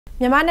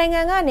မြန်မာနိုင်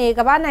ငံကနေ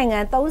ကမ္ဘာနိုင်ငံ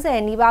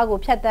30နီးပါးကို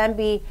ဖြတ်တန်း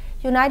ပြီး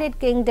United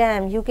Kingdom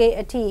UK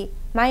အထိ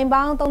မိုင်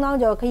ပေါင်း3000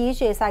ကျော်ခရီး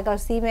ရှည်ဆိုင်ကယ်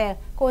စီးမဲ့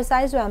ကိုဆို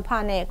င်စွမ်းဖ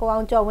နဲ့ကိုအော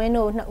င်ကျော်ဝင်း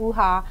တို့2ဦး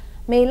ဟာ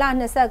မေလ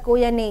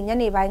29ရက်နေ့ည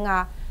နေပိုင်းက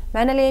မ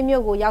န္တလေး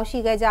မြို့ကိုရောက်ရှိ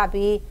ခဲ့ကြ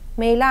ပြီး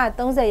မေလ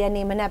30ရက်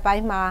နေ့မနက်ပို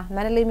င်းမှာမ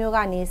န္တလေးမြို့က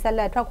နေဆက်လ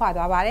က်ထွက်ခွာ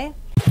သွားပါတယ်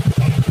။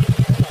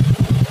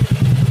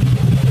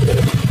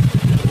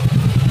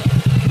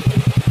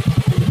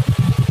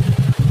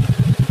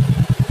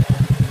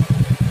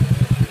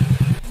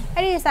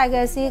အဲဒီဆိုင်က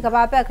ယ်စီးက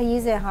ဘာပတ်ခ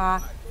ရီးစဉ်ဟာ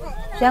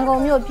ရန်ကု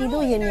န်မြို့ပြည်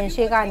သူ့ရင်ပြင်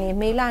ရှိကနေ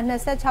မေလ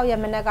26ရ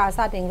က်မနက်ကစ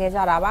တင်ခဲ့ကြ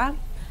တာပါ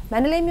။မ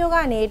န္တလေးမြို့က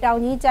နေတောင်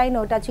ကြီးကျိုင်း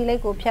တော်တက်ချီလိ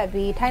တ်ကိုဖြတ်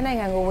ပြီးထိုင်းနိုင်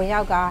ငံကိုဝင်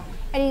ရောက်က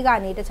အဲဒီက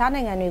နေတခြား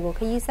နိုင်ငံတွေကိုခ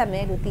ရီးဆက်မ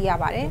ယ်လို့သိရ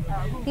ပါတယ်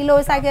။ဒီလို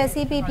ဆိုင်ကယ်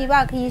စီးပြီးပြည်ပ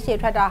ခရီးရှည်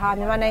ထွက်တာဟာ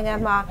မြန်မာနိုင်ငံ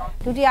မှာ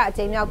ဒုတိယအ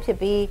ကြိမ်မြောက်ဖြစ်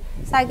ပြီး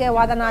ဆိုင်ကယ်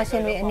ဝါသနာရှ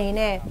င်တွေအနေ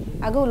နဲ့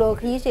အခုလို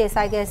ခရီးရှည်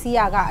ဆိုင်ကယ်စီး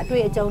ရကအ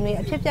တွေ့အကြုံတွေ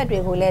အဖြစ်အပျက်တွေ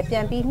ကိုလည်းပြ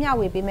န်ပြီးမျှ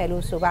ဝေပေးမယ်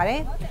လို့ဆိုပါတ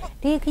ယ်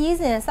။ဒီခရီး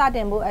စဉ်စတ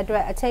င်ဖို့အတွ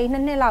က်အချိန်2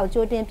နှစ်လောက်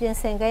ကြိုတင်ပြင်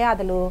ဆင်ခဲ့ရ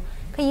တယ်လို့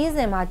ခရီးစ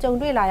ဉ်မှာကြုံ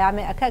တွေ့လာရမ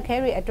ယ့်အခက်အခဲ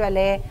တွေအတွက်လ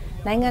ည်း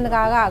နိုင်ငံတ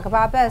ကာကက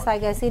ဘာပတ်ဆို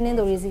င်ကယ်စီးနှင်း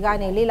သူတွေစီက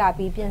နေလေ့လာ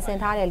ပြီးပြင်ဆင်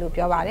ထားတယ်လို့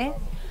ပြောပါတယ်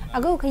။အ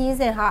ခုခရီး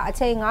စဉ်ဟာအ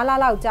ချိန်9လ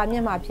လောက်ကြာမြ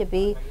င့်မှာဖြစ်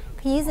ပြီး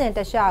ခရီးစဉ်တ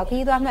ခြားခ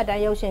ရီးသွားမှတ်တ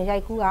မ်းရုပ်ရှင်ရို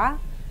က်ကူးက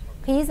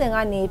ခရီးစဉ်က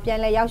နေပြန်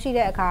လည်ရောက်ရှိ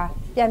တဲ့အခါ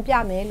ပြန်ပြ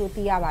မယ်လို့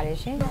သိရပါတယ်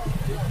ရှင်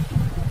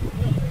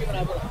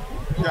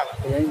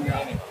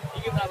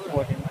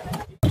။